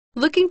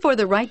Looking for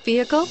the right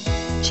vehicle?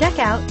 Check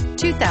out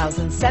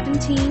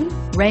 2017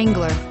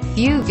 Wrangler.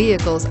 Few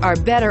vehicles are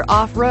better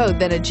off-road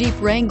than a Jeep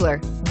Wrangler.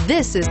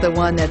 This is the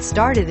one that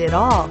started it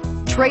all.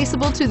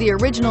 Traceable to the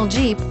original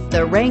Jeep,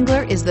 the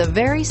Wrangler is the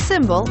very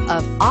symbol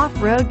of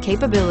off-road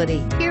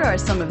capability. Here are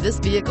some of this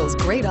vehicle's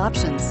great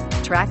options: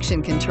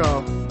 traction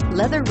control,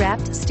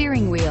 leather-wrapped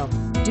steering wheel,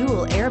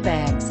 dual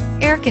airbags,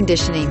 air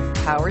conditioning,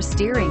 power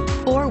steering,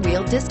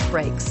 four-wheel disc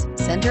brakes,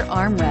 center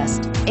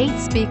armrest, 8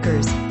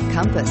 speakers,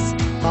 compass,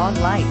 fog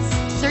lights.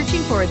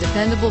 Searching for a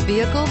dependable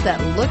vehicle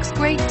that looks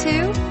great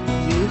too?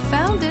 You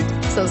found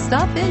it, so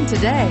stop in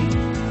today.